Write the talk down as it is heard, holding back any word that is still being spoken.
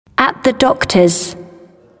At the doctor's.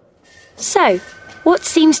 So, what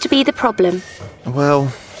seems to be the problem?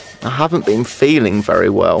 Well, I haven't been feeling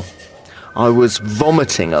very well. I was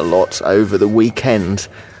vomiting a lot over the weekend,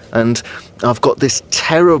 and I've got this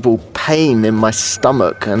terrible pain in my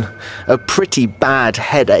stomach and a pretty bad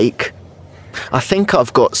headache. I think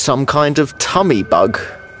I've got some kind of tummy bug.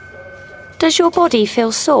 Does your body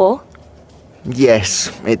feel sore?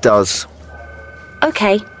 Yes, it does.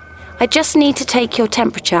 Okay, I just need to take your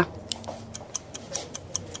temperature.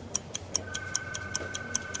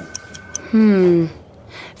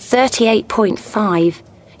 38.5.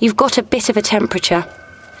 You've got a bit of a temperature.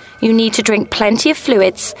 You need to drink plenty of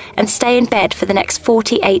fluids and stay in bed for the next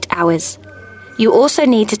 48 hours. You also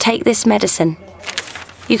need to take this medicine.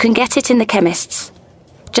 You can get it in the chemist's.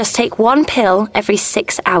 Just take one pill every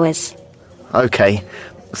 6 hours. OK,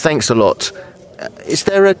 thanks a lot. Is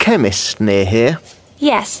there a chemist near here?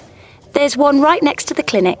 Yes, there's one right next to the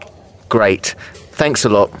clinic. Great. Thanks a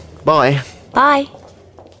lot. Bye. Bye.